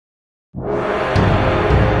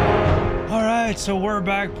Alright, so we're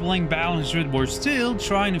back playing Balanced Druid. We're still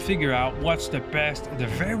trying to figure out what's the best, the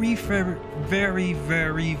very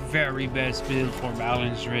best build for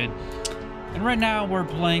Balanced Druid. And right now we're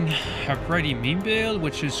playing a pretty mean build,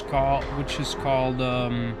 which is called,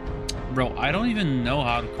 bro, I don't even know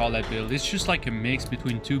how to call that build. It's just like a mix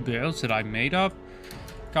between two builds that I made up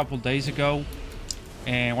a couple days ago.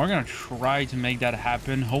 And we're gonna try to make that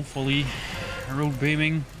happen, hopefully. Root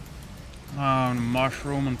beaming.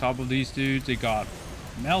 Mushroom on top of these dudes. They got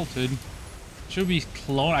melted. Should be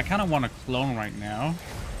clone. I kind of want to clone right now.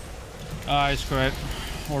 It's correct.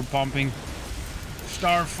 We're pumping.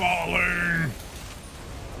 Star falling. I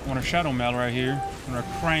want a shadow melt right here. I'm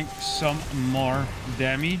gonna crank some more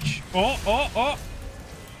damage. Oh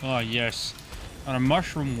yes. On a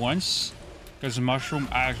mushroom once, because the mushroom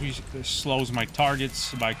actually slows my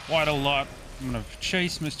targets by quite a lot. I'm gonna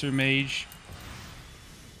chase Mr. Mage.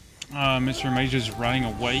 Mr. Mage is running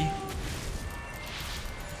away.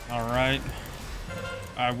 Alright.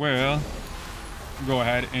 I will go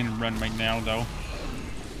ahead and run right now, though.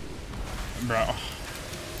 Bro.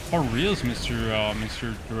 For reals,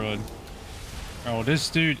 Mr. Druid. Oh, this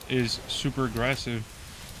dude is super aggressive.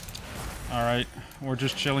 Alright. We're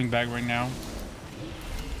just chilling back right now.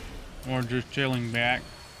 We're just chilling back.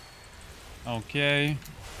 Okay.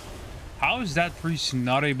 How is that priest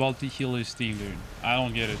not able to heal his team, dude? I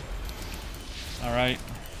don't get it. Alright,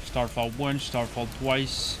 Starfall once, Starfall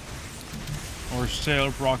twice. We're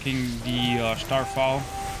still rocking the Starfall.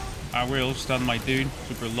 I will stun my dude,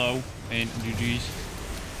 super low, and GG's.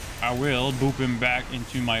 I will boop him back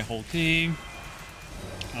into my whole team.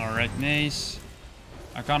 Alright, nice.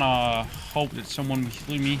 I kinda hope that someone will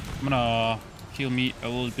heal me. I'm gonna heal me a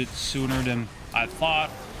little bit sooner than I thought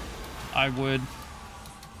I would.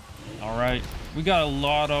 Alright, we got a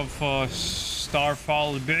lot of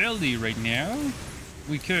Starfall ability right now.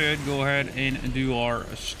 We could go ahead and do our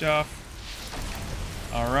stuff.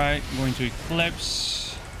 Alright, going to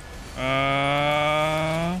Eclipse.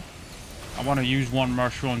 I want to use one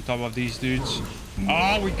mushroom on top of these dudes.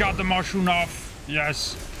 Oh, we got the mushroom off.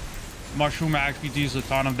 Yes. Mushroom actually deals a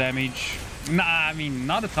ton of damage. Nah, I mean,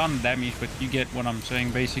 not a ton of damage, but you get what I'm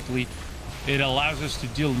saying. Basically, it allows us to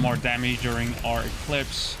deal more damage during our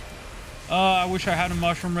Eclipse. I wish I had a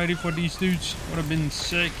mushroom ready for these dudes. Would have been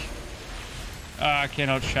sick. I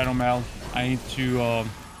cannot shadow meld. I need to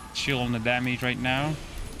chill on the damage right now.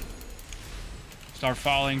 Start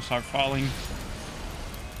falling, start falling.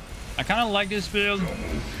 I kind of like this build.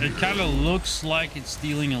 It kind of looks like it's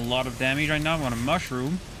dealing a lot of damage right now. I'm on a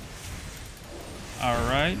mushroom.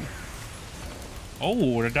 Alright.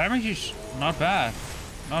 Oh, the damage is not bad.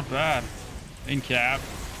 Not bad. In cap.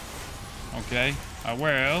 Okay, I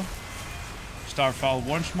will. Starfall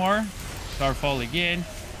once more. Starfall again.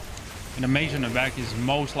 And the mage in the back is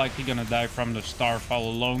most likely gonna die from the Starfall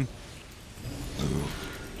alone.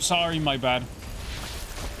 Sorry, my bad.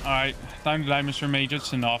 Alright, time to die, Mr. Mage.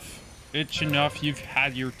 It's enough. It's enough. You've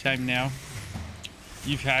had your time now.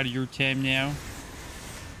 You've had your time now.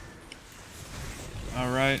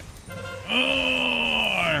 Alright.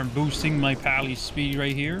 Oh, I'm boosting my pally speed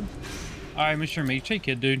right here. Alright, Mr. Mage, take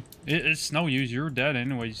it, dude. It's no use. You're dead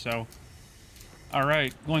anyway, so...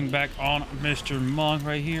 Alright, going back on Mr. Monk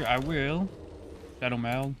right here. I will. Shadow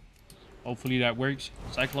Meld. Hopefully that works.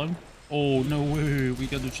 Cyclone. Oh, no way. We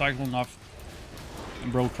got the Cyclone off.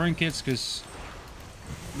 And bro, trinkets, because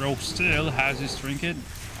bro still has his trinket.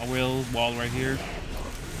 I will wall right here.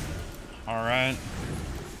 Alright.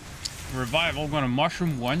 Revival. I'm going to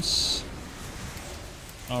mushroom once.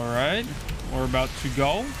 Alright. We're about to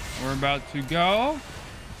go. We're about to go.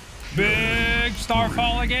 Big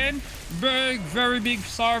Starfall again. Big, very big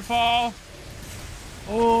Starfall.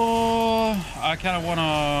 Oh, I kind of want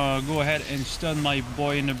to go ahead and stun my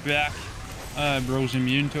boy in the back. Bro's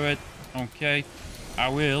immune to it. Okay, I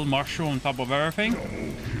will. Mushroom on top of everything.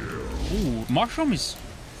 Ooh, mushroom is...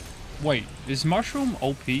 Wait, is mushroom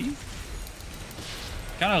OP? Kind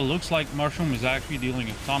of looks like mushroom is actually dealing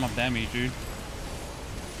a ton of damage, dude.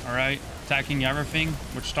 Alright, attacking everything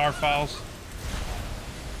with Starfalls.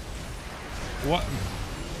 What?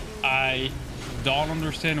 I don't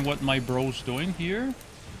understand what my bro's doing here.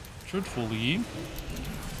 Truthfully,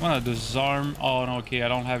 I want to disarm. Oh no, okay, I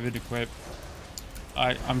don't have it equipped.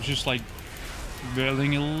 I'm just like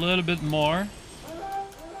building a little bit more.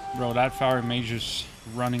 Bro, that fire mage is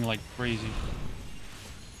running like crazy.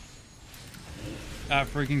 That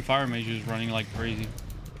freaking fire mage is running like crazy.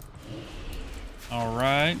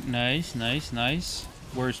 Alright, nice, nice, nice.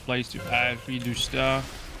 Worst place to actually do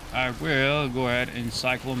stuff. I will go ahead and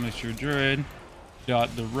cycle Mr. Druid.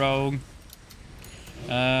 Got the rogue.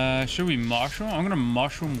 Should we mushroom? I'm gonna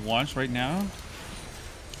mushroom once right now.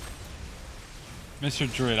 Mr.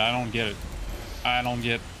 Druid, I don't get it. I don't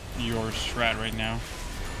get your strat right now.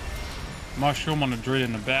 Mushroom on the Druid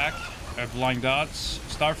in the back. Blind dots.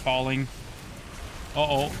 Start falling.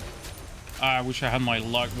 Uh-oh. I wish I had my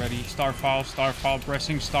luck ready. Starfall,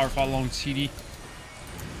 pressing Starfall on CD.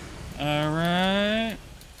 Alright.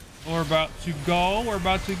 We're about to go. We're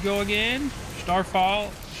about to go again.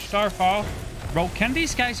 Starfall. Bro, can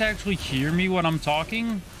these guys actually hear me when I'm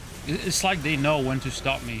talking? It's like they know when to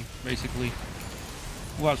stop me, basically.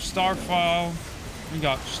 We got Starfall. We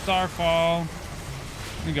got Starfall.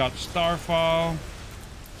 We got Starfall.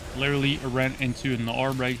 Literally ran into an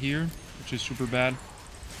orb right here, which is super bad.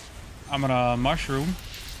 I'm gonna Mushroom.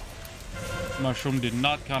 Mushroom did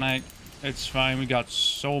not connect. It's fine. We got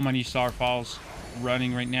so many Starfalls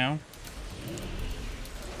running right now.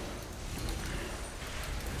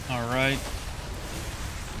 Alright.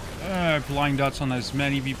 Blind dots on as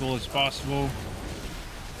many people as possible.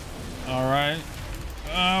 Alright.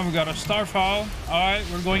 We got a Starfall. Alright,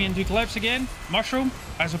 we're going into Eclipse again. Mushroom.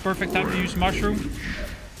 That's a perfect time to use Mushroom.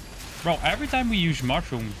 Bro, every time we use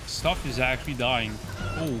Mushroom, stuff is actually dying.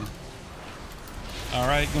 Oh.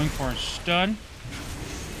 Alright, going for a stun.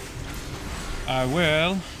 I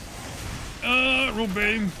will. Root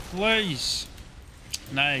beam, please.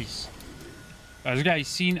 Nice. As you guys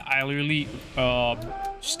seen, I literally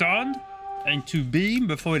stunned into beam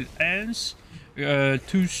before it ends. 2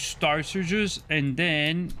 star surges and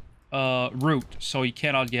then root, so he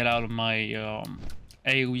cannot get out of my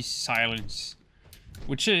AoE silence,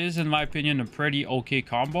 which is, in my opinion, a pretty okay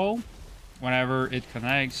combo whenever it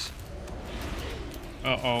connects.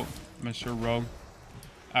 Uh-oh, Mr. Rogue.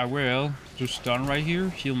 I will just stun right here,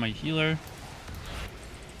 heal my healer.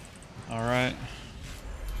 Alright.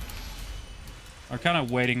 I'm kind of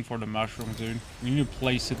waiting for the mushroom, dude. We need to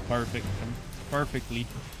place it perfectly.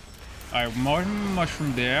 Alright,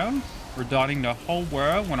 mushroom down. We're dotting the whole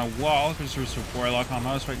world on a wall because there's a warlock on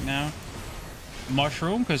us right now.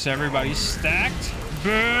 Mushroom because everybody's stacked.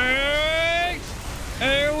 Big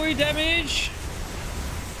AoE damage.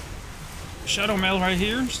 Shadow mail right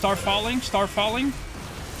here. Start falling.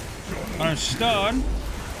 On a stun.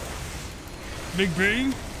 Big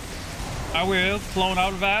beam. I will clone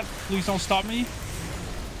out of that. Please don't stop me.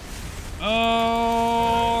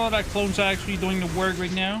 Oh, that clone's actually doing the work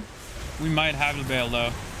right now. We might have the bail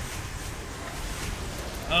though.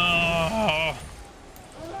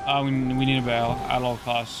 Oh, we need a bail at all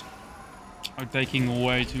costs. We're taking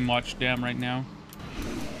way too much damn right now.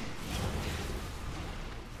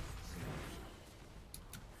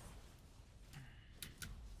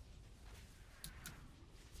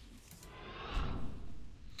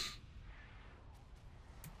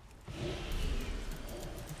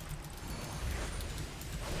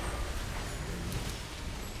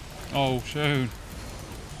 Oh, shoot.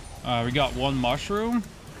 We got 1 mushroom.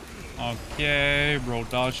 Okay, bro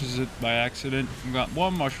dodges it by accident. We got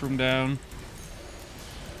 1 mushroom down.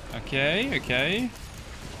 Okay.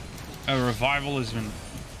 A revival has been...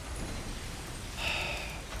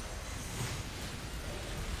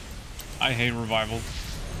 I hate revival.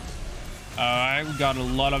 Alright, we got a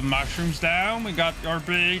lot of mushrooms down. We got our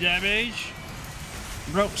big damage.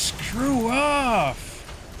 Bro, screw off.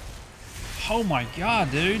 Oh my god,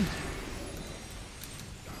 dude.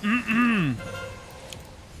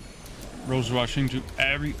 Bro's rushing to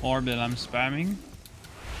every orb that I'm spamming.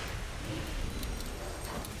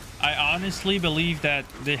 I honestly believe that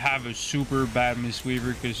they have a super bad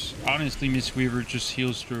Mistweaver because honestly Mistweaver just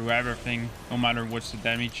heals through everything no matter what's the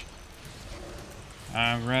damage.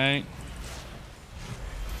 Alright.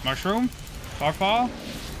 Mushroom? Starfall?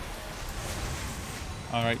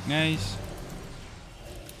 Alright, nice.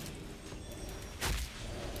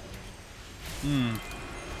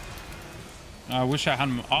 I wish I had...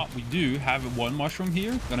 Oh, we do have 1 mushroom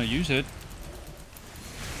here. Gonna use it.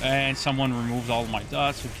 And someone removed all my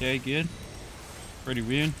dots. Okay, good. Pretty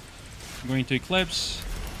weird. I'm going to Eclipse.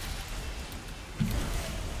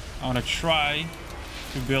 I want to try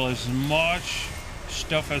to build as much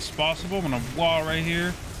stuff as possible. I'm gonna wall right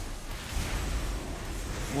here.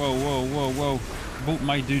 Whoa. Boot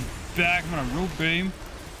my dude back. I'm gonna root beam.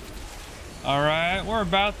 Alright, we're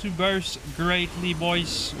about to burst greatly,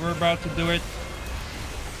 boys. We're about to do it.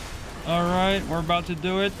 Alright, we're about to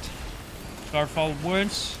do it. Starfall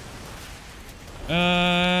once.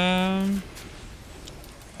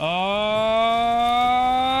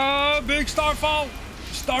 Big Starfall!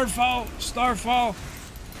 Starfall!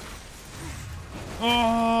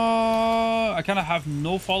 I kind of have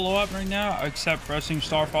no follow-up right now, except pressing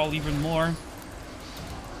Starfall even more.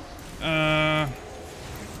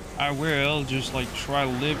 I will just like try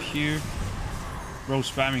to live here. Bro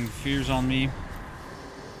spamming fears on me.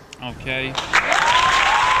 Okay. Woo!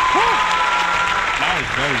 That was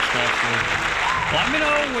very stressful. Let me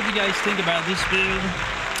know what you guys think about this build.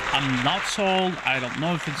 I'm not sold. I don't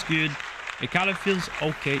know if it's good. It kind of feels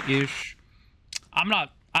okay-ish.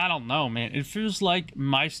 I don't know, man. It feels like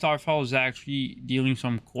my Starfall is actually dealing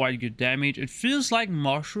some quite good damage. It feels like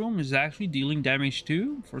Mushroom is actually dealing damage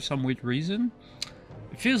too, for some weird reason.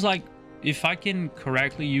 It feels like if I can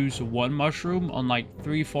correctly use one Mushroom on like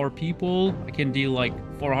 3-4 people, I can deal like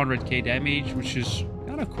 400k damage, which is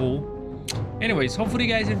kind of cool. Anyways, hopefully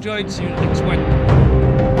you guys enjoyed. See you in the next one.